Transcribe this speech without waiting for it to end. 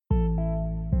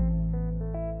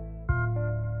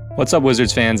What's up,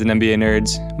 Wizards fans and NBA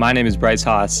nerds? My name is Bryce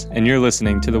Haas, and you're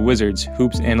listening to the Wizards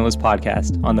Hoops Analyst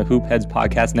Podcast on the Hoop Heads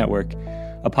Podcast Network,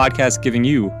 a podcast giving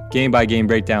you game-by-game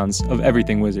breakdowns of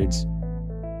everything Wizards.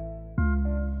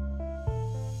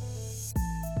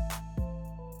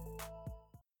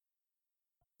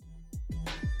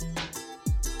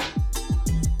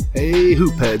 Hey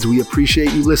Hoopheads, we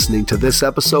appreciate you listening to this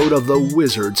episode of the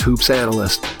Wizards Hoops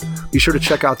Analyst. Be sure to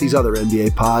check out these other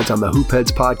NBA pods on the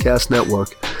Hoopheads Podcast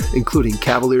Network, including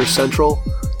Cavaliers Central,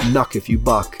 Nuck If You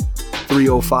Buck,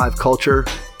 305 Culture,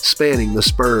 Spanning the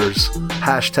Spurs,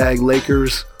 Hashtag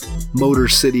Lakers, Motor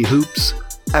City Hoops,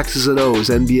 X's and O's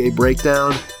NBA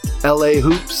Breakdown, LA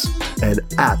Hoops, and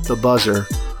At the Buzzer.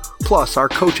 Plus our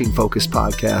coaching-focused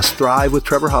podcast, Thrive with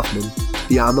Trevor Huffman,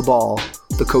 Beyond the Ball,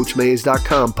 the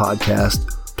CoachMaze.com podcast,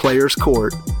 Players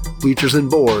Court, Bleachers and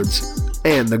Boards,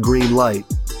 and The Green Light.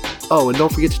 Oh, and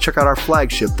don't forget to check out our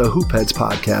flagship, the Hoopheads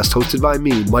podcast, hosted by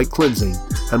me, Mike Klinzing,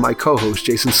 and my co-host,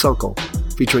 Jason Sunkel,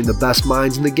 featuring the best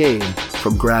minds in the game,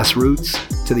 from grassroots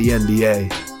to the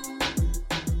NBA.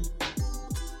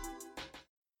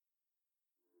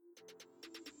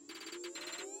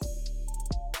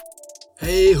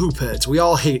 Hey Hoopheads, we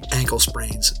all hate ankle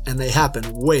sprains, and they happen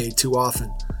way too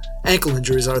often. Ankle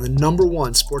injuries are the number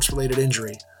one sports-related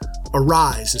injury.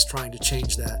 Arise is trying to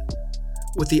change that.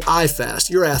 With the iFast,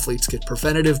 your athletes get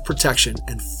preventative protection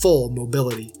and full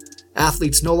mobility.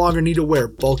 Athletes no longer need to wear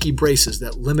bulky braces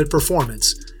that limit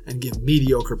performance and give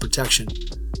mediocre protection.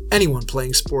 Anyone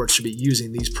playing sports should be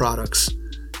using these products.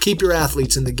 Keep your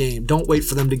athletes in the game. Don't wait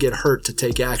for them to get hurt to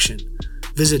take action.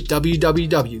 Visit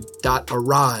www.arise.com,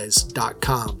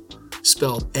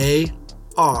 spelled A-R-Y-S-E,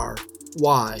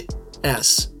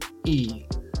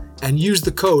 and use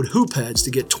the code HOOPHEADS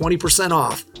to get 20%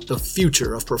 off the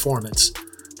future of performance.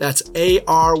 That's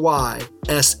ARYSE.com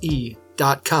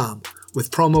with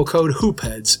promo code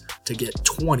HOOPHEADS to get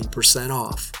 20%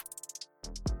 off.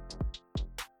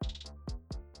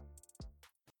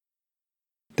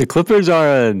 The Clippers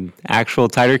are an actual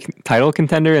title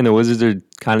contender, and the Wizards are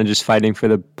kind of just fighting for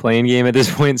the play-in game at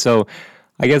this point. So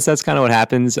I guess that's kind of what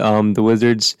happens. The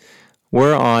Wizards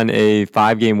were on a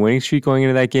 5-game winning streak going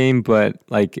into that game, but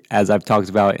like as I've talked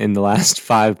about in the last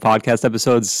 5 podcast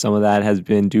episodes, some of that has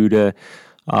been due to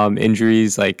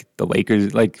injuries. Like the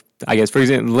Lakers, like I guess for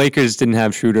example, the Lakers didn't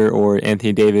have Schroeder or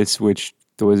Anthony Davis, which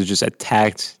the Wizards just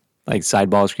attacked like side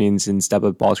ball screens and step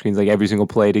up ball screens like every single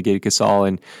play to get Gasol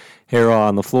and Harrell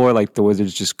on the floor. Like the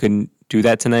Wizards just couldn't do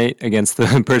that tonight against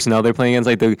the personnel they're playing against.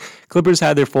 Like the Clippers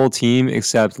had their full team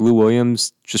except Lou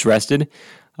Williams just rested.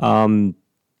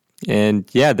 And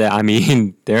yeah, they're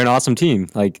an awesome team.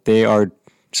 Like they are,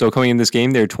 so coming in this game,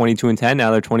 they're 22-10.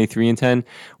 Now they're 23-10.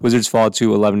 Wizards fall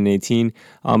to 11-18.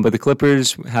 But the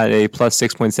Clippers had a plus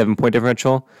 6.7 point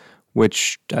differential,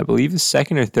 which I believe is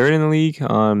second or third in the league.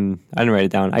 I didn't write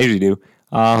it down. I usually do.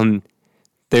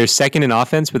 They're second in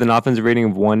offense with an offensive rating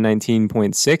of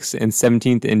 119.6 and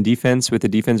 17th in defense with a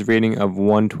defensive rating of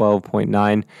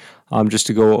 112.9. Just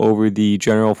to go over the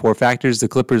general 4 factors, the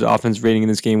Clippers' offensive rating in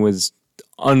this game was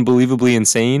unbelievably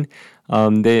insane.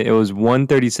 It was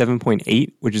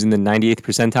 137.8, which is in the 98th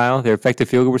percentile. Their effective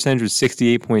field goal percentage was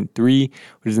 68.3,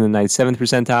 which is in the 97th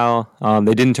percentile.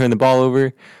 They didn't turn the ball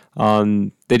over.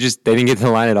 They didn't get to the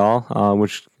line at all,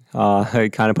 which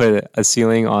kind of put a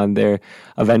ceiling on their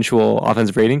eventual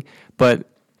offensive rating. But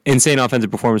insane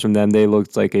offensive performance from them. They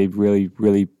looked like a really,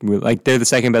 really, like they're the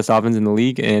second best offense in the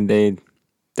league, and they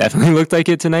definitely looked like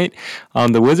it tonight.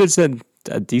 The Wizards had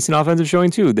a decent offensive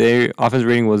showing too. Their offensive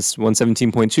rating was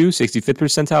 117.2, 65th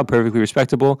percentile, perfectly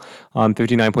respectable.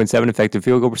 59.7 effective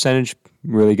field goal percentage,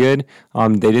 really good.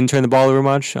 They didn't turn the ball over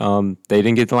much. They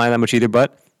didn't get to the line that much either,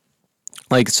 but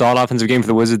like solid offensive game for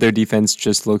the Wizards. Their defense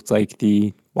just looked like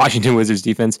the Washington Wizards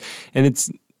defense, and it's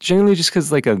generally just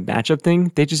because like a matchup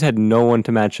thing. They just had no one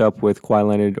to match up with Kawhi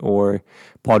Leonard or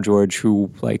Paul George,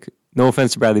 who like. No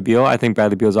offense to Bradley Beal. I think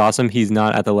Bradley Beal's awesome. He's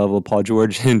not at the level of Paul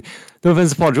George. And no offense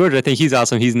to Paul George. I think he's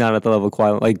awesome. He's not at the level of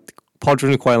Kawhi. Like Paul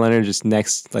George and Kawhi Leonard are just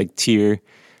next like tier.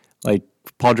 Like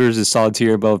Paul George is a solid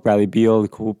tier above Bradley Beal.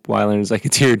 Kawhi Leonard is like a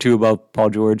tier or 2 above Paul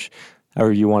George.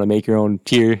 However you want to make your own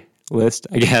tier list,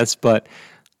 I guess. But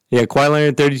yeah, Kawhi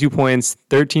Leonard, 32 points,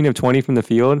 13 of 20 from the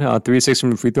field, 3 of 6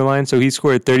 from the free throw line. So he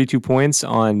scored 32 points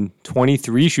on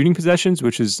 23 shooting possessions,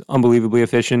 which is unbelievably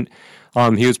efficient.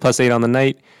 He was plus 8 on the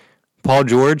night. Paul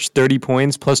George, 30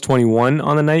 points, plus 21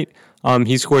 on the night.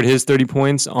 He scored his 30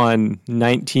 points on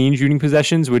 19 shooting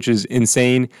possessions, which is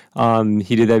insane.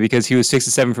 He did that because he was 6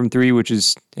 of 7 from 3, which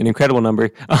is an incredible number.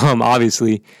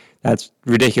 Obviously, that's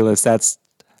ridiculous.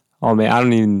 Oh man, I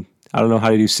don't know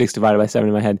how to do 6 divided by 7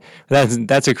 in my head.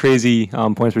 That's a crazy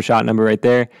points per shot number right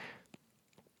there.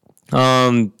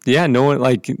 Yeah, no one,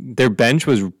 like, their bench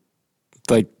was,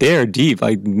 like, they're deep.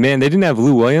 Like, man, they didn't have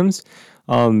Lou Williams.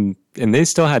 And they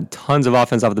still had tons of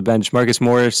offense off the bench. Marcus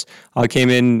Morris came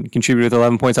in, contributed with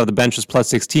 11 points off the bench, was plus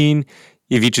 16.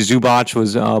 Ivica Zubac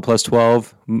was plus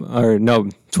 12,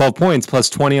 12 points, plus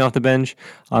 20 off the bench.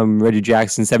 Reggie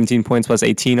Jackson, 17 points, plus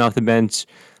 18 off the bench.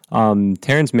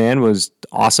 Terrence Mann was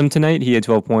awesome tonight. He had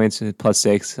 12 points, plus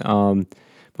 6.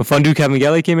 But Fundu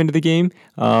Kabengele came into the game,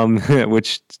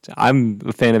 which I'm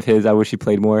a fan of his. I wish he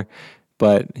played more,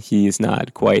 but he's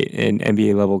not quite an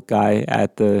NBA level guy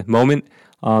at the moment.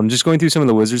 Just going through some of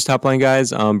the Wizards top line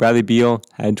guys, Bradley Beal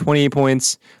had 28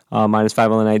 points, minus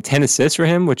 5 on the night, 10 assists for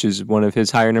him, which is one of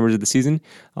his higher numbers of the season.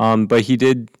 But he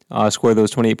did score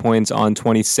those 28 points on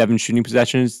 27 shooting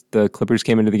possessions. The Clippers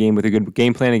came into the game with a good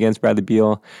game plan against Bradley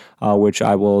Beal, which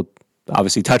I will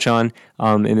obviously touch on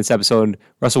in this episode.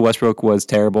 Russell Westbrook was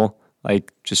terrible,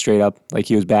 like just straight up, like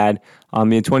he was bad.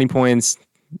 He had 20 points,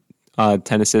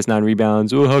 10 assists, 9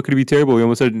 rebounds. Oh, how could he be terrible? He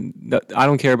almost had, I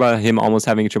don't care about him almost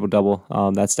having a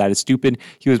triple-double. That stat is stupid.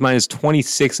 He was minus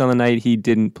 26 on the night. He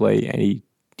didn't play any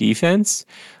defense.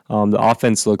 The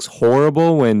offense looks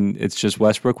horrible when it's just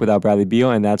Westbrook without Bradley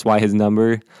Beal, and that's why his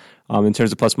number in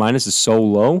terms of plus-minus is so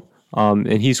low.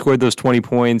 And he scored those 20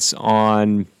 points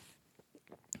on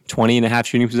 20 and a half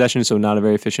shooting possessions, so not a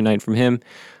very efficient night from him.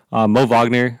 Mo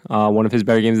Wagner, one of his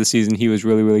better games of the season. He was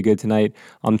really, really good tonight.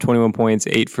 21 points,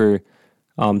 8 for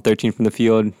 13 from the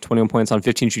field, 21 points on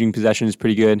 15 shooting possessions is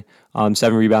pretty good.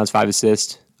 7 rebounds, 5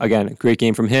 assists. Again, great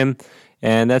game from him.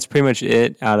 And that's pretty much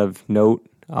it out of note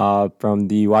from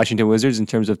the Washington Wizards in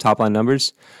terms of top-line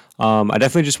numbers. I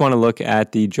definitely just want to look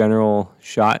at the general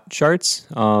shot charts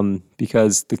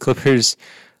because the Clippers,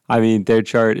 their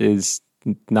chart is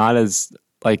not as,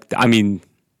 their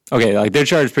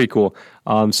chart is pretty cool.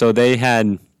 So they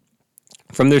had,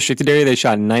 from the restricted area, they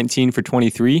shot 19 for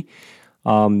 23,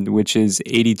 which is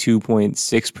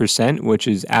 82.6%, which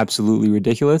is absolutely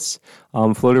ridiculous.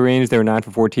 Floater range, they were 9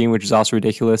 for 14, which is also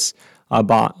ridiculous.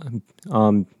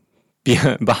 Behind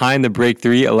the break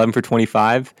 3, 11 for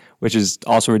 25, which is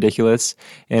also ridiculous.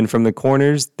 And from the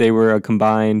corners, they were a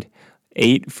combined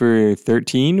 8 for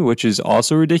 13, which is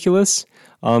also ridiculous.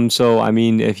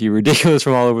 If you're ridiculous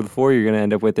from all over the floor, you're going to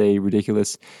end up with a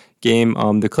ridiculous game.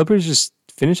 The Clippers just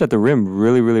finished at the rim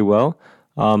really, really well.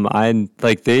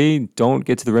 They don't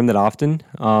get to the rim that often.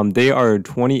 They are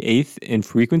 28th in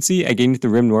frequency at getting to the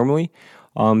rim normally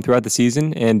throughout the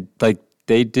season. And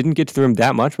they didn't get to the rim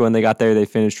that much, but when they got there, they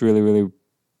finished really, really,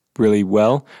 really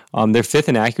well. They're 5th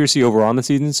in accuracy overall in the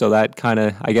season, so that kind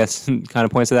of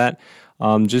points to that.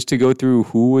 Just to go through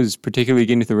who was particularly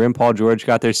getting to the rim, Paul George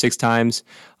got there 6 times.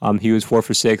 He was 4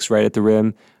 for 6 right at the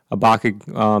rim.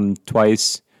 Ibaka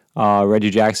twice. Reggie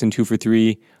Jackson 2 for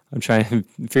 3. I'm trying to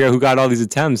figure out who got all these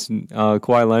attempts.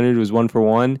 Kawhi Leonard was 1 for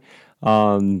 1.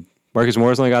 Marcus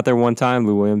Morris only got there 1 time.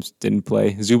 Lou Williams didn't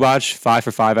play. Zubac 5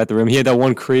 for 5 at the rim. He had that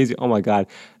one crazy. Oh my God,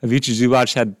 Ivica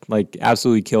Zubac had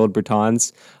absolutely killed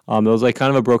Bertans. It was kind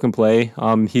of a broken play.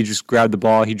 He just grabbed the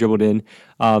ball. He dribbled in.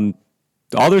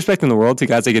 All the respect in the world to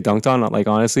guys that get dunked on.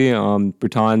 Honestly,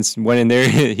 Bertans went in there.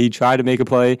 He tried to make a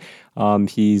play.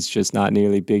 He's just not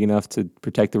nearly big enough to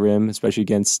protect the rim, especially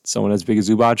against someone as big as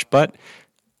Zubac. But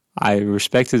I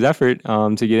respect his effort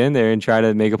to get in there and try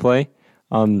to make a play.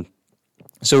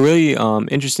 So really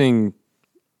interesting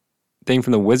thing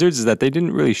from the Wizards is that they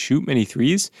didn't really shoot many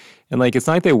threes. And it's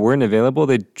not like they weren't available.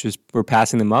 They just were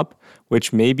passing them up,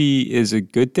 which maybe is a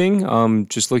good thing.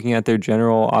 Just looking at their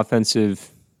general offensive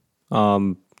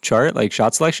chart,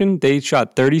 shot selection, they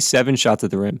shot 37 shots at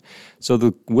the rim. So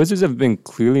the Wizards have been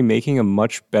clearly making a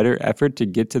much better effort to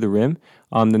get to the rim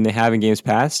than they have in games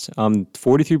past.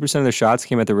 43% of their shots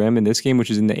came at the rim in this game, which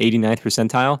is in the 89th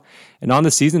percentile. And on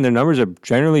the season, their numbers are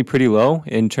generally pretty low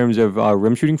in terms of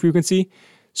rim shooting frequency.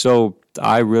 So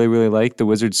I really, really like the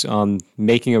Wizards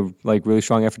making a really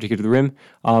strong effort to get to the rim.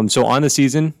 So on the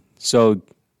season,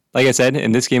 like I said,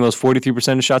 in this game, it was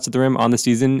 43% of shots at the rim. On the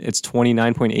season, it's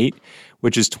 29.8,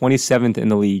 which is 27th in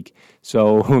the league.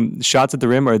 So shots at the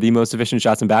rim are the most efficient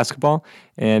shots in basketball.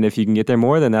 And if you can get there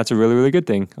more, then that's a really, really good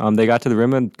thing. They got to the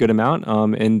rim a good amount,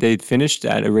 and they finished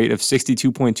at a rate of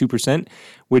 62.2%,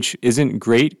 which isn't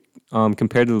great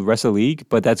compared to the rest of the league,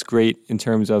 but that's great in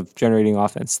terms of generating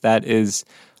offense.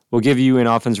 Will give you an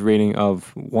offense rating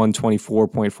of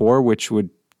 124.4,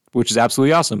 which is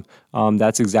absolutely awesome.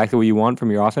 That's exactly what you want from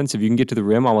your offense. If you can get to the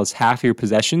rim almost half your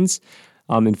possessions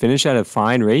and finish at a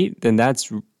fine rate, then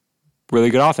that's really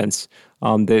good offense.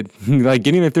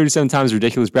 Getting there 37 times is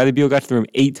ridiculous. Bradley Beal got to the rim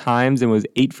 8 times and was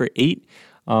 8 for 8,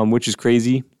 which is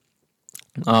crazy.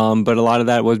 But a lot of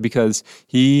that was because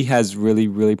he has really,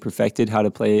 really perfected how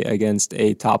to play against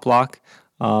a top block.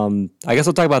 I guess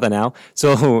I'll talk about that now.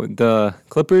 So the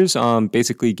Clippers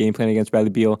basically game plan against Bradley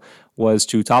Beal was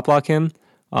to top block him,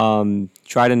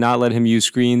 try to not let him use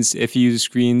screens. If he uses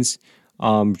screens,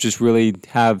 just really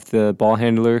have the ball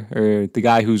handler or the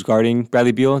guy who's guarding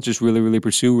Bradley Beal just really, really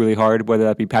pursue really hard, whether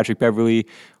that be Patrick Beverley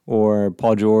or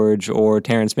Paul George or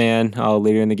Terrence Mann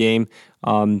later in the game.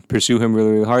 Pursue him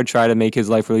really, really hard, try to make his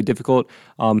life really difficult,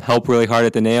 help really hard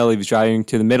at the nail if he's driving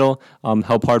to the middle,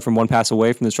 help hard from one pass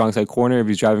away from the strong side corner if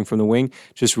he's driving from the wing,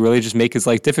 just make his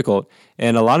life difficult.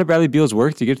 And a lot of Bradley Beal's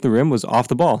work to get to the rim was off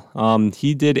the ball.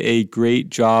 He did a great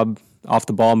job off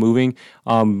the ball moving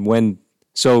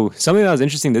So something that was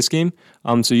interesting this game,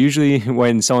 so usually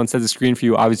when someone sets a screen for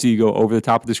you, obviously you go over the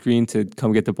top of the screen to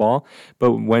come get the ball.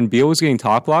 But when Beal was getting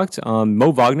top blocked,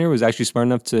 Mo Wagner was actually smart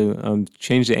enough to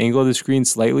change the angle of the screen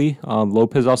slightly.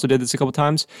 Lopez also did this a couple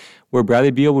times, where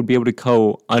Bradley Beal would be able to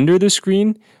go under the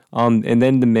screen, and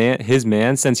then his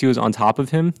man, since he was on top of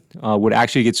him, would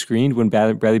actually get screened when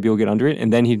Bradley Beal would get under it,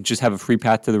 and then he'd just have a free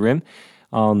path to the rim.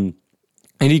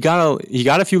 And he got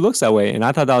a few looks that way, and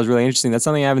I thought that was really interesting. That's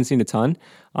something I haven't seen a ton.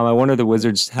 I wonder if the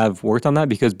Wizards have worked on that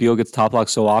because Beal gets top blocked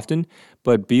so often.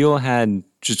 But Beal had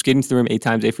just getting to the rim 8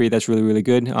 times, 8 for 8. That's really, really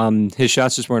good. His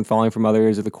shots just weren't falling from other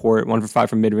areas of the court. 1 for 5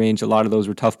 from mid-range. A lot of those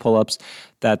were tough pull-ups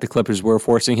that the Clippers were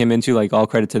forcing him into, like all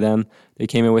credit to them. They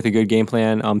came in with a good game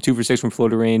plan. 2 for 6 from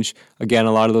floater range. Again,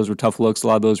 a lot of those were tough looks. A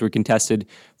lot of those were contested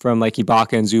from like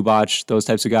Ibaka and Zubac, those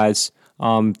types of guys.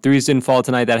 Threes didn't fall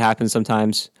tonight. That happens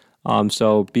sometimes.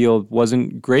 So Beal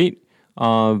wasn't great,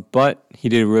 but he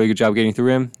did a really good job getting through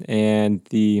him, and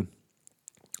the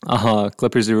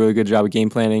Clippers did a really good job of game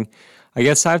planning. I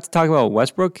guess I have to talk about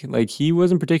Westbrook. Like, he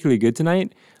wasn't particularly good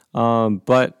tonight,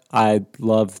 but I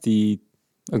love the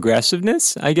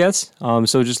aggressiveness, I guess.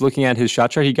 So just looking at his shot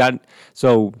chart, he got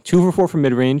 2 for 4 from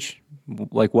mid-range,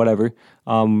 like whatever,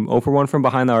 0 for 1 from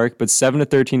behind the arc, but 7 to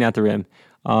 13 at the rim.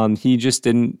 He just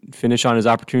didn't finish on his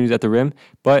opportunities at the rim,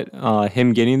 but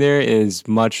him getting there is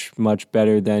much, much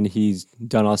better than he's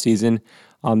done all season.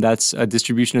 That's a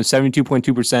distribution of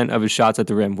 72.2% of his shots at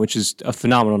the rim, which is a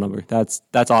phenomenal number. That's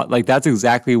all. Like, that's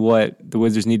exactly what the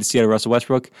Wizards need to see out of Russell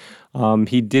Westbrook.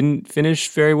 He didn't finish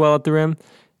very well at the rim.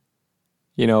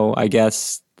 I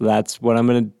guess that's what I'm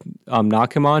going to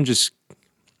knock him on, just,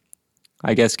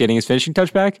 I guess, getting his finishing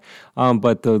touch back.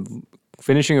 But the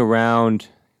finishing around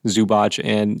Zubac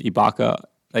and Ibaka,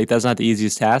 like, that's not the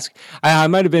easiest task. I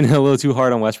might have been a little too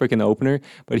hard on Westbrook in the opener,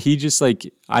 but he just, I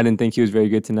didn't think he was very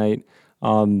good tonight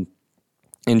in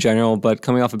general. But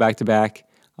coming off a back-to-back,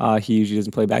 he usually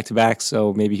doesn't play back-to-back,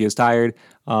 so maybe he was tired.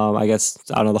 I guess,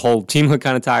 I don't know, the whole team looked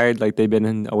kind of tired, like they've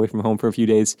been away from home for a few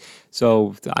days.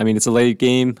 So, I mean, it's a late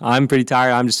game. I'm pretty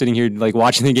tired. I'm just sitting here,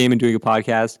 watching the game and doing a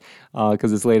podcast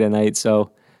because it's late at night.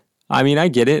 So, I mean, I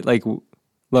get it.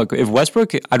 Look, if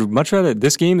Westbrook, I'd much rather,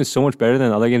 this game is so much better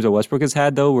than other games that Westbrook has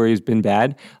had, though, where he's been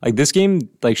bad. This game,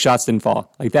 shots didn't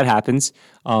fall. That happens.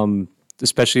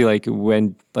 Especially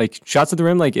when shots at the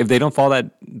rim, if they don't fall,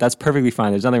 that's perfectly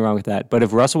fine. There's nothing wrong with that. But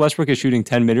if Russell Westbrook is shooting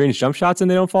 10 mid-range jump shots and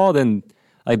they don't fall, then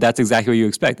that's exactly what you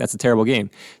expect. That's a terrible game.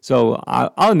 So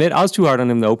I'll admit, I was too hard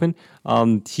on him to open.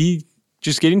 He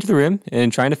just getting to the rim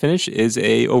and trying to finish is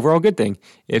a overall good thing.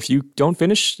 If you don't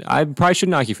finish, I probably should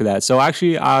knock you for that. So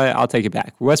actually, I'll take it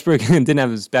back. Westbrook didn't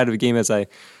have as bad of a game as I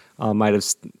might have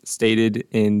stated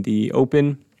in the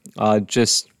open.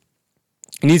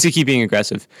 He needs to keep being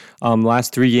aggressive.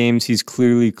 Last 3 games, he's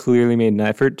clearly made an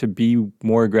effort to be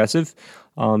more aggressive.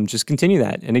 Just continue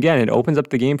that. And again, it opens up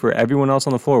the game for everyone else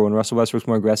on the floor when Russell Westbrook's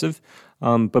more aggressive.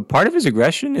 But part of his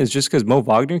aggression is just because Mo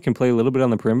Wagner can play a little bit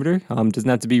on the perimeter. Doesn't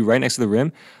have to be right next to the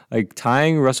rim.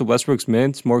 Tying Russell Westbrook's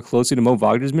minutes more closely to Mo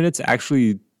Wagner's minutes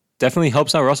actually definitely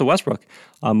helps out Russell Westbrook.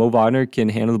 Mo Wagner can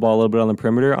handle the ball a little bit on the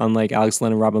perimeter, unlike Alex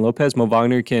Len and Robin Lopez. Mo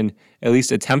Wagner can at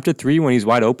least attempt a 3 when he's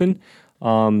wide open.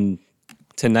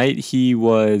 Tonight he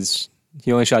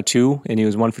only shot 2 and he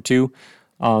was 1 for 2.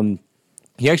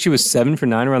 He actually was 7 for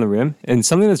 9 around the rim. And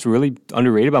something that's really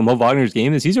underrated about Mo Wagner's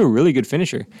game is he's a really good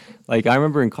finisher. I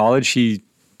remember in college he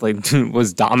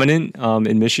was dominant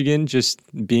in Michigan, just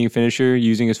being a finisher,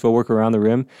 using his footwork around the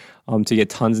rim to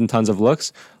get tons and tons of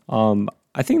looks.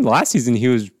 I think last season he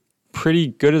was pretty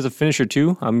good as a finisher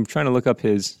too. I'm trying to look up I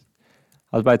was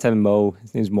about to type in Mo.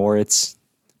 His name's Moritz,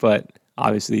 but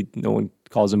obviously no one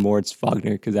calls him Moritz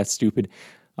Wagner because that's stupid.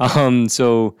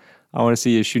 So I want to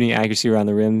see his shooting accuracy around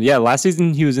the rim. Yeah, last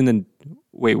season he was in the...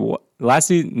 Wait, what? Last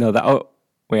season... No,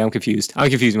 I'm confused. I'm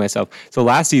confusing myself. So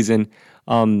last season,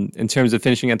 In terms of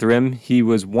finishing at the rim, he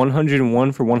was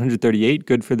 101 for 138,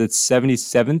 good for the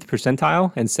 77th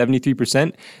percentile and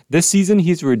 73%. This season,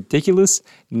 he's a ridiculous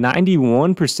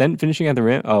 91% finishing at the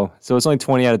rim. Oh, so it's only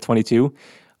 20 out of 22.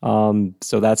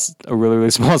 So that's a really,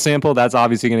 really small sample. That's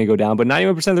obviously going to go down, but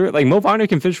 91% of the rim, like Mo Wagner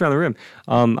can finish around the rim.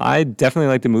 I definitely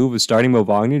like the move of starting Mo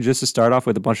Wagner just to start off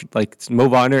with a bunch of like Mo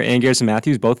Wagner and Garrison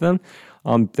Matthews, both of them.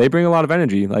 They bring a lot of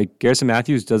energy. Like Garrison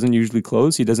Matthews doesn't usually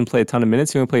close. He doesn't play a ton of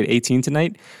minutes. He only played 18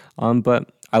 tonight.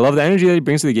 But I love the energy that he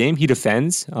brings to the game. He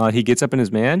defends. He gets up in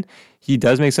his man. He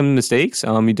does make some mistakes.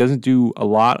 He doesn't do a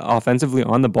lot offensively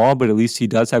on the ball, but at least he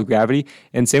does have gravity.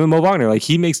 And same with Mo Wagner. Like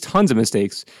he makes tons of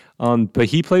mistakes, but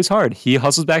he plays hard. He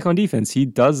hustles back on defense. He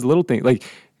does little things. Like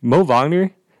Mo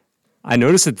Wagner, I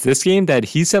noticed at this game that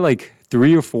he set like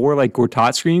 3 or 4 like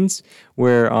Gortat screens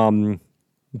where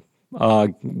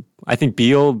I think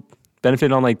Beal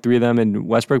benefited on like 3 of them, and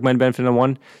Westbrook might have benefited on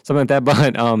 1, something like that. But I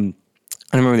don't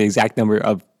remember the exact number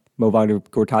of Mo Wagner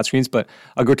Gortat screens. But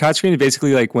a Gortat screen is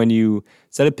basically like when you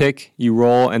set a pick, you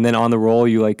roll, and then on the roll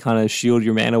you like kind of shield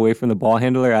your man away from the ball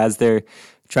handler as they're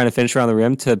trying to finish around the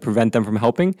rim to prevent them from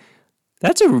helping.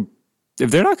 If the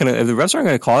refs aren't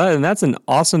gonna call that, then that's an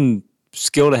awesome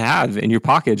skill to have in your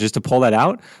pocket just to pull that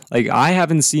out. Like I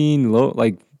haven't seen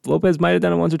Lopez might have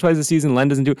done it once or twice this season. Len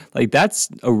doesn't do it. Like that's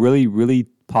a really, really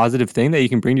positive thing that you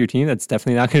can bring to your team. That's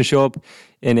definitely not going to show up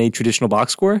in a traditional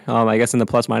box score. I guess in the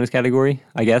plus minus category,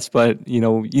 I guess, but you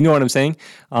know what I'm saying.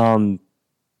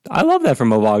 I love that from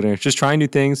Mo Wagner. Just trying new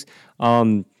things.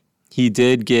 He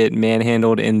did get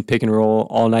manhandled in pick and roll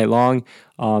all night long.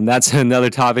 That's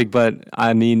another topic, but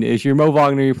I mean, if you're Mo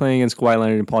Wagner, you're playing against Kawhi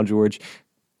Leonard and Paul George,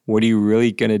 what are you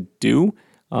really going to do?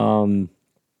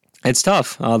 It's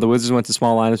tough. The Wizards went to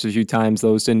small lineups a few times.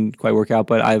 Those didn't quite work out,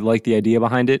 but I like the idea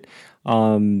behind it.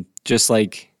 I'll talk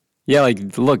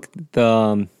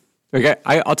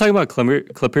about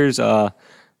Clippers.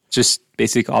 Just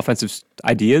basic offensive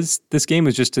ideas. This game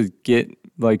was just to get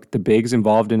like the bigs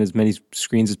involved in as many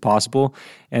screens as possible,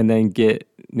 and then get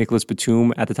Nicholas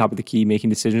Batum at the top of the key making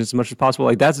decisions as much as possible.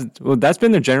 Like that's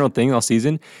been their general thing all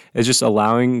season, is just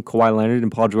allowing Kawhi Leonard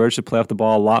and Paul George to play off the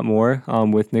ball a lot more,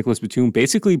 with Nicholas Batum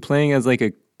basically playing as like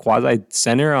a quasi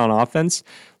center on offense,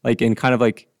 like in kind of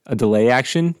like a delay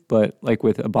action, but like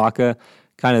with Ibaka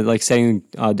kind of like setting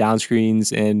down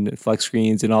screens and flex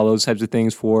screens and all those types of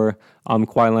things for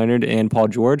Kawhi Leonard and Paul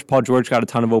George. Paul George got a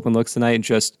ton of open looks tonight.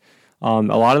 Just a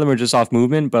lot of them are just off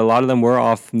movement, but a lot of them were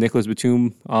off Nicholas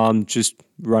Batum just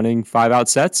running 5-out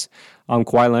sets.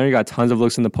 Kawhi Leonard got tons of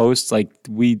looks in the posts. Like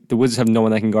the Wizards have no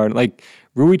one that can guard. Like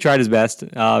Rui tried his best.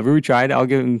 Rui tried. I'll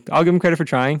give him credit for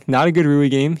trying. Not a good Rui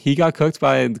game. He got cooked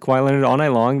by Kawhi Leonard all night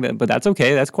long, but that's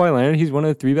okay. That's Kawhi Leonard. He's one of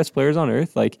the 3 best players on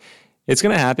earth. Like it's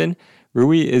gonna happen.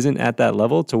 Rui isn't at that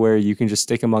level to where you can just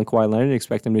stick him on Kawhi Leonard and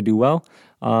expect him to do well.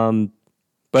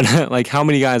 But like how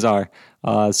many guys are?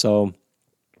 So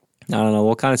I don't know.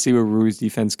 We'll kind of see where Rui's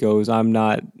defense goes. I'm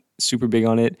not super big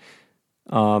on it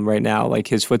right now. Like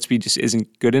his foot speed just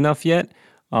isn't good enough yet.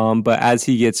 But as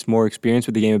he gets more experience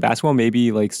with the game of basketball,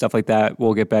 maybe like stuff like that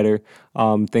will get better.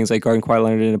 Things like guarding Kawhi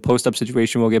Leonard in a post-up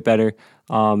situation will get better.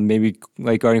 Maybe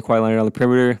like guarding Kawhi Leonard on the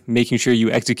perimeter, making sure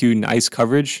you execute an ice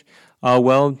coverage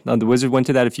the Wizards went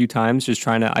to that a few times, just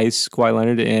trying to ice Kawhi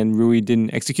Leonard, and Rui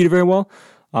didn't execute it very well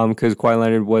because Kawhi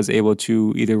Leonard was able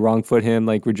to either wrong foot him,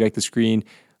 like reject the screen,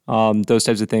 those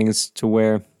types of things to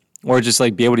where, or just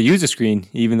like be able to use the screen,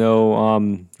 even though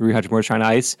Rui Hachimura is trying to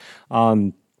ice.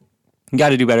 You got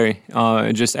to do better,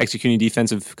 just executing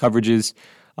defensive coverages.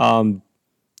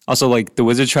 Also, like the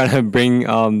Wizards trying to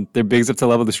bring their bigs up to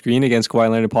level the screen against Kawhi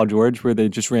Leonard and Paul George, where they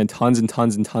just ran tons and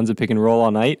tons and tons of pick and roll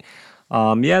all night.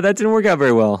 That didn't work out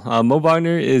very well. Mo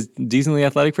Wagner is decently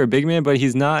athletic for a big man, but he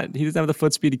doesn't have the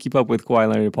foot speed to keep up with Kawhi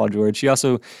Leonard and Paul George. He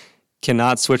also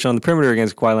cannot switch on the perimeter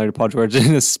against Kawhi Leonard and Paul George,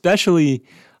 and especially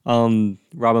Robin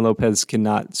Lopez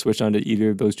cannot switch onto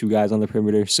either of those 2 guys on the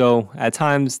perimeter. So at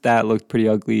times that looked pretty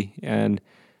ugly. And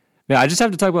I just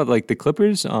have to talk about like the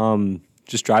Clippers,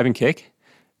 just drive and kick.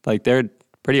 Like they're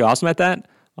pretty awesome at that.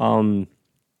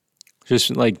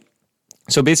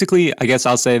 So basically, I guess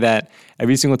I'll say that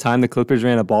every single time the Clippers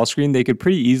ran a ball screen, they could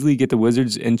pretty easily get the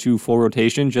Wizards into full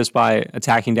rotation just by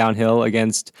attacking downhill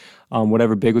against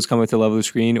whatever big was coming to the level of the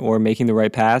screen, or making the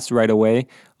right pass right away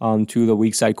to the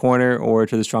weak side corner or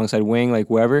to the strong side wing, like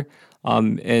wherever,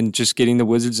 and just getting the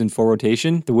Wizards in full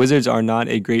rotation. The Wizards are not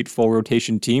a great full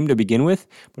rotation team to begin with,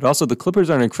 but also the Clippers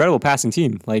are an incredible passing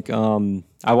team. Like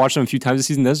I watched them a few times this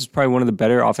season. This is probably one of the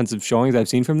better offensive showings I've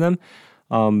seen from them.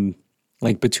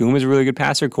 Like Batum is a really good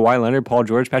passer. Kawhi Leonard, Paul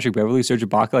George, Patrick Beverley, Serge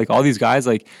Ibaka, like all these guys,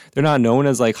 like they're not known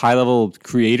as like high level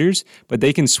creators, but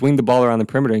they can swing the ball around the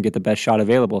perimeter and get the best shot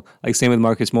available. Like same with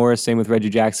Marcus Morris, same with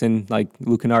Reggie Jackson, like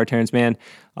Luke Kennard, Terrence Mann,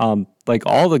 like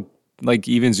all the like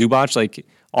even Zubac, like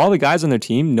all the guys on their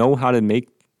team know how to make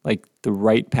like the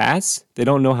right pass. They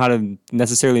don't know how to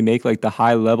necessarily make like the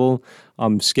high level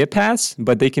skip pass,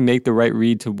 but they can make the right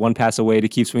read to one pass away to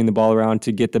keep swinging the ball around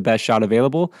to get the best shot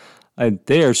available.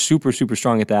 They are super, super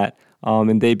strong at that.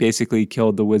 And they basically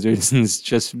killed the Wizards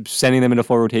just sending them into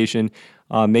full rotation,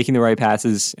 making the right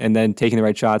passes, and then taking the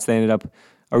right shots. They ended up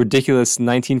a ridiculous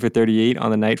 19 for 38 on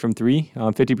the night from three,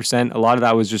 50%. A lot of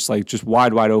that was just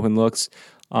wide open looks.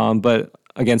 But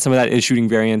again, some of that is shooting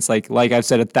variance. Like I've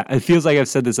said, it feels like I've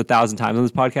said this 1,000 times on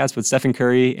this podcast, but Stephen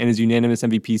Curry in his unanimous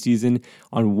MVP season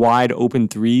on wide open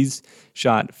threes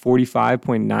shot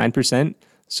 45.9%.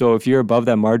 So if you're above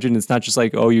that margin, it's not just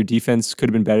like, oh, your defense could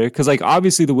have been better. Because like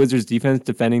obviously the Wizards defense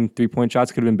defending 3-point shots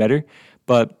could have been better,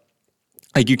 but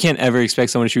like you can't ever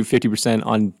expect someone to shoot 50%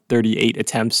 on 38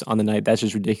 attempts on the night. That's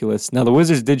just ridiculous. Now the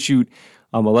Wizards did shoot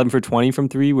 11 for 20 from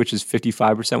three, which is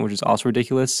 55%, which is also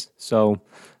ridiculous. So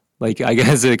like I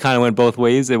guess it kind of went both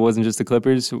ways. It wasn't just the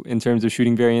Clippers in terms of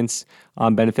shooting variance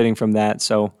benefiting from that.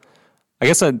 So I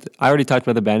guess I already talked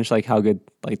about the bench, like how good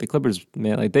like the Clippers,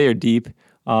 man, like they are deep.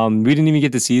 We didn't even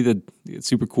get to see the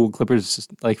super cool Clippers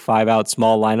like 5-out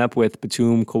small lineup with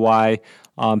Batum, Kawhi,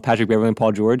 Patrick Beverley, and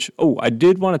Paul George. Oh, I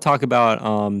did want to talk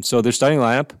about so their starting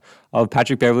lineup of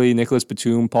Patrick Beverley, Nicholas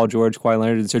Batum, Paul George, Kawhi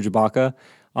Leonard, and Serge Ibaka.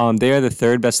 They are the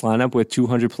third best lineup with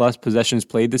 200 plus possessions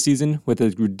played this season with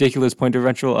a ridiculous point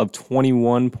differential of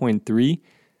 21.3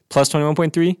 plus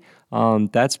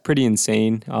 21.3. That's pretty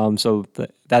insane. So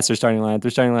that's their starting lineup.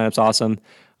 Their starting lineup's awesome.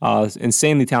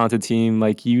 Insanely talented team.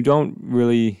 Like you don't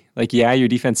really like, yeah, your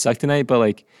defense sucked tonight, but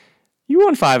like you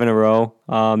won 5 in a row.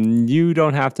 You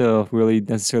don't have to really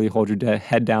necessarily hold your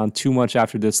head down too much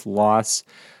after this loss,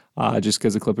 just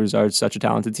because the Clippers are such a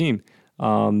talented team.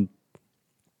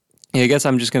 Yeah, I guess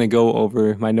I'm just going to go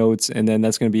over my notes and then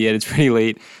that's going to be it. It's pretty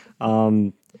late.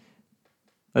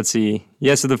 Let's see.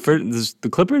 Yeah, so the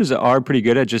Clippers are pretty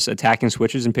good at just attacking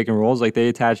switches and pick and rolls. Like they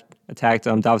attacked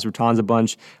Davis Bertans a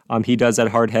bunch. He does that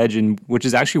hard hedge, and which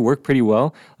has actually worked pretty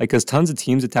well. Like because tons of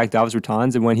teams attack Davis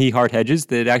Bertans, and when he hard hedges,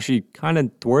 that actually kind of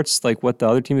thwarts like what the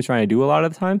other team is trying to do a lot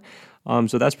of the time.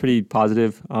 So that's pretty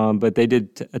positive. But they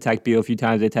did attack Beal a few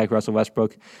times. They attacked Russell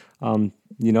Westbrook.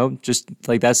 Just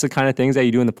like that's the kind of things that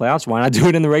you do in the playoffs. Why not do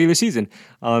it in the regular season?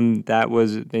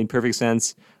 That made perfect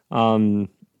sense.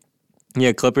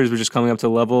 Yeah, Clippers were just coming up to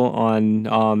level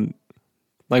on,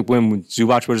 like when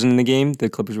Zubac wasn't in the game, the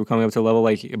Clippers were coming up to level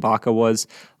like Ibaka was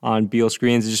on Beal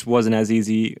screens. It just wasn't as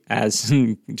easy as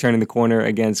turning the corner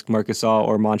against Marc Gasol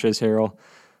or Montrezl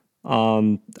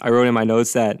Harrell. I wrote in my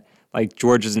notes that like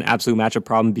George is an absolute matchup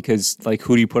problem because like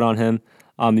who do you put on him?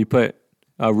 You put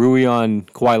Rui on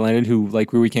Kawhi Leonard, who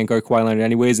like Rui can't guard Kawhi Leonard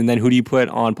anyways, and then who do you put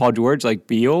on Paul George? Like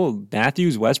Beal,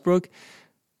 Matthews, Westbrook,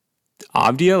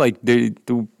 Avdia, like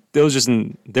those just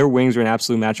their wings are an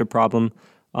absolute matchup problem.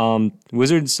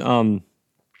 Wizards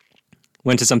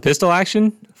went to some pistol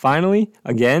action finally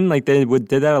again. Like they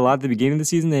did that a lot at the beginning of the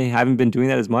season. They haven't been doing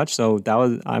that as much, so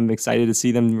I'm excited to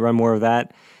see them run more of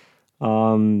that.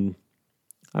 I'm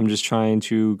just trying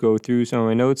to go through some of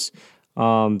my notes.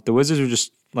 The Wizards were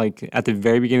just like at the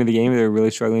very beginning of the game, they were really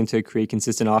struggling to create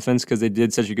consistent offense because they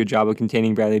did such a good job of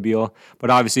containing Bradley Beal. But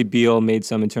obviously Beal made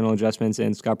some internal adjustments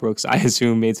and Scott Brooks, I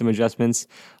assume, made some adjustments.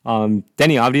 Deni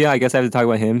Avdija, I guess I have to talk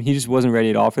about him. He just wasn't ready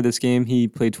at all for this game. He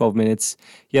played 12 minutes.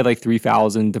 He had like 3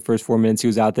 fouls in the first 4 minutes he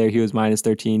was out there. He was minus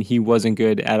 13. He wasn't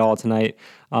good at all tonight.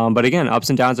 But again, ups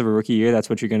and downs of a rookie year. That's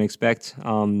what you're going to expect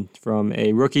from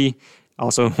a rookie.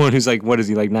 Also one who's like, what is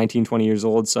he, like 19, 20 years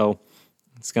old? So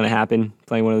it's going to happen,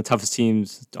 playing one of the toughest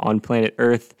teams on planet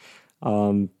Earth.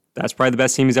 That's probably the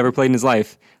best team he's ever played in his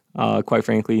life, quite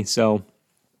frankly. So,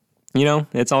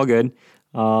 it's all good.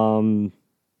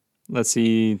 Let's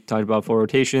see, talked about full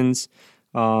rotations.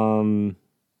 I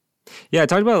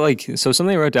talked about so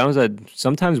something I wrote down was that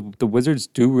sometimes the Wizards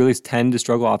do really tend to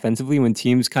struggle offensively when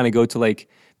teams kind of go to like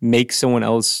make someone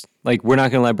else, like we're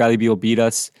not going to let Bradley Beal beat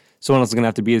us. Someone else is going to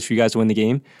have to beat us for you guys to win the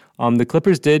game. The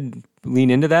Clippers did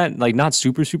lean into that, like not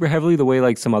super, super heavily the way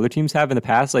like some other teams have in the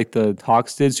past, like the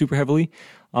Hawks did super heavily.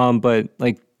 But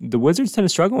like the Wizards tend to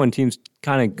struggle when teams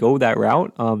kind of go that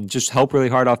route. Just help really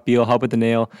hard off Beal, help at the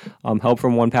nail, help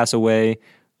from one pass away,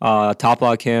 top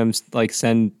block him, like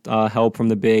send help from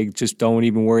the big. Just don't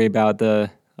even worry about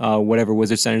the whatever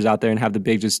Wizard centers out there and have the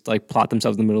big just like plot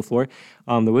themselves in the middle of the floor.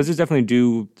 The Wizards definitely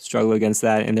do struggle against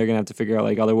that, and they're going to have to figure out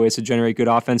like other ways to generate good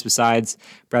offense besides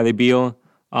Bradley Beal.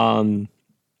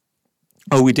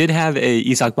 Oh, we did have a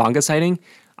Isak Bonga sighting.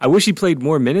 I wish he played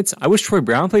more minutes. I wish Troy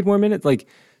Brown played more minutes.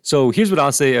 So here's what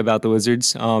I'll say about the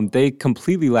Wizards. They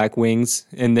completely lack wings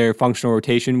in their functional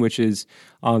rotation, which is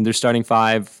their starting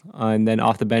five, and then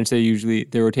off the bench,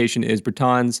 their rotation is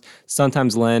Bertans,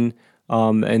 sometimes Len,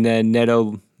 and then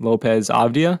Neto, Lopez,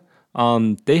 Avdia.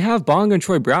 They have Bonga and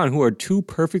Troy Brown, who are two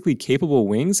perfectly capable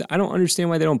wings. I don't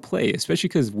understand why they don't play, especially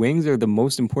because wings are the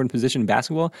most important position in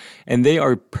basketball, and they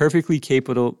are perfectly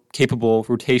capable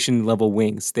rotation level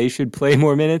wings. They should play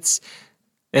more minutes.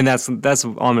 And that's all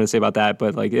I'm going to say about that.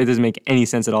 But it doesn't make any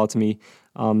sense at all to me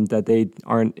that they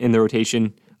aren't in the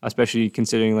rotation, especially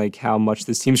considering how much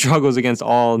this team struggles against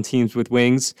all teams with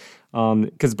wings.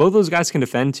 Because both those guys can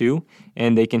defend too,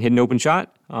 and they can hit an open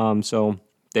shot. So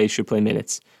they should play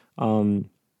minutes. I'm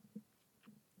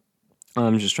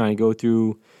just trying to go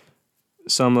through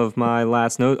some of my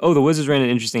last notes. Oh, the Wizards ran an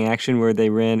interesting action where they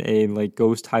ran a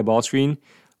ghost high ball screen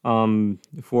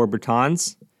for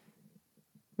Bertans.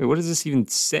 Wait, what does this even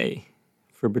say?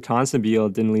 For Bertans to Beal,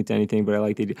 it didn't lead to anything, but I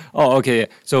like the idea. Oh, okay. Yeah.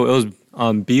 So it was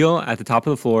Beal at the top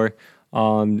of the floor.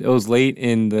 It was late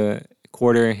in the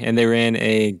quarter, and they ran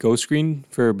a ghost screen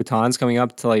for Bertans coming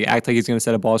up to act like he's going to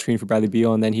set a ball screen for Bradley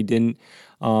Beal, and then he didn't.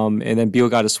 And then Beal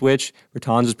got a switch.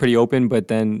 Bertans was pretty open, but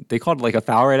then they called a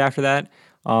foul right after that.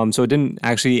 So it didn't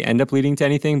actually end up leading to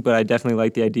anything, but I definitely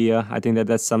like the idea. I think that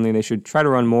that's something they should try to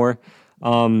run more.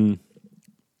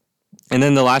 And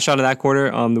then the last shot of that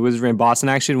quarter, the Wizards ran Boston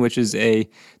action, which is a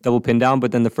double pin down,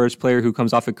 but then the first player who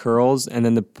comes off it curls, and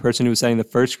then the person who was setting the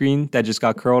first screen that just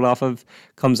got curled off of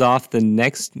comes off the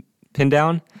next pin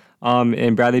down.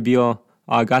 And Bradley Beal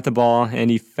got the ball, and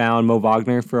he found Mo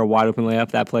Wagner for a wide open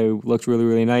layup. That play looked really,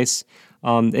 really nice.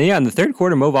 And yeah, in the third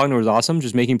quarter, Mo Wagner was awesome,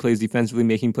 just making plays defensively,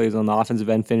 making plays on the offensive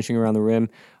end, finishing around the rim,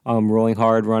 rolling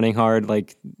hard, running hard,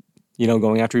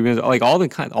 going after rebounds,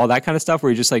 all that kind of stuff where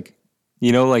you're just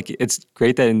it's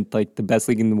great that in the best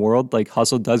league in the world,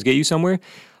 hustle does get you somewhere.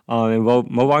 And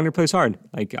Mo Wagner plays hard.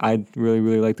 I really,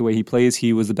 really like the way he plays.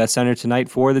 He was the best center tonight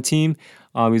for the team.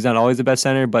 He's not always the best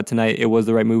center, but tonight it was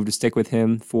the right move to stick with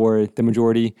him for the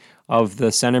majority of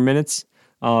the center minutes.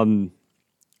 I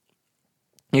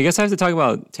guess I have to talk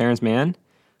about Terrence Mann.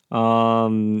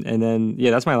 And then, yeah,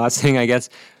 that's my last thing, I guess.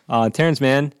 Terrence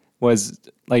Mann was,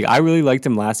 I really liked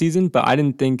him last season, but I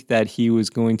didn't think that he was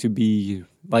going to be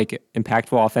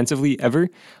impactful offensively ever.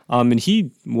 And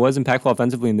he was impactful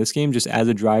offensively in this game, just as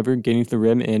a driver, getting to the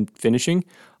rim and finishing.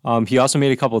 He also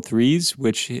made a couple of threes,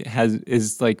 which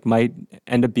might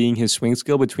end up being his swing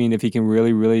skill between if he can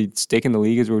really, really stick in the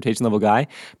league as a rotation level guy.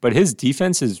 But his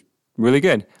defense is really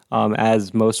good,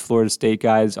 as most Florida State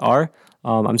guys are.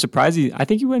 I'm surprised I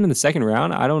think he went in the second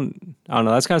round. I don't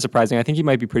know. That's kind of surprising. I think he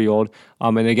might be pretty old.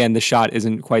 And again, the shot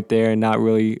isn't quite there, not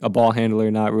really a ball handler,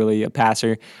 not really a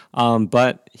passer.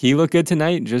 But he looked good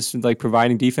tonight, just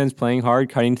providing defense, playing hard,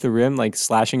 cutting to the rim,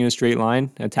 slashing in a straight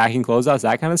line, attacking closeouts,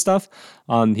 that kind of stuff.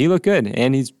 He looked good,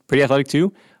 and he's pretty athletic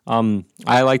too.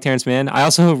 I like Terrence Mann. I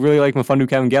also really like Mfiondu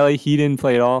Kabengele. He didn't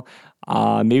play at all.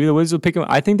 Maybe the Wizards will pick him.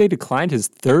 I think they declined his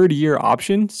third-year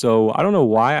option, so I don't know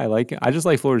why. I just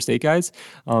like Florida State guys,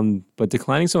 but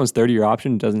declining someone's third-year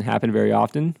option doesn't happen very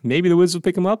often. Maybe the Wizards will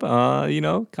pick him up.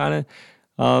 Kind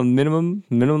of minimum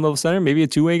level center. Maybe a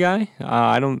two-way guy.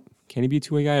 Can he be a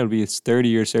two-way guy? It'll be his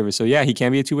 30-year service. So yeah, he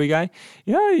can be a two-way guy.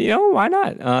 Yeah, why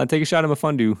not? Take a shot at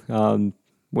Mfiondu,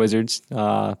 Wizards.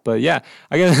 But yeah,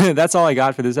 I guess that's all I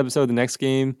got for this episode. The next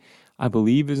game, I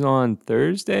believe, is on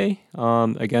Thursday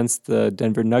against the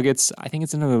Denver Nuggets. I think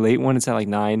it's another late one. It's at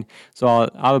 9. So I'll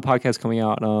have a podcast coming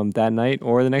out that night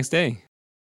or the next day.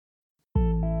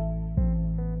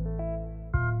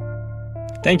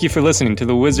 Thank you for listening to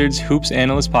the Wizards Hoops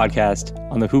Analyst Podcast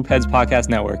on the Hoop Heads Podcast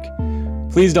Network.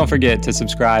 Please don't forget to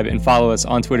subscribe and follow us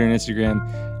on Twitter and Instagram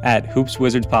at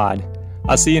HoopsWizardsPod.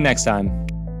 I'll see you next time.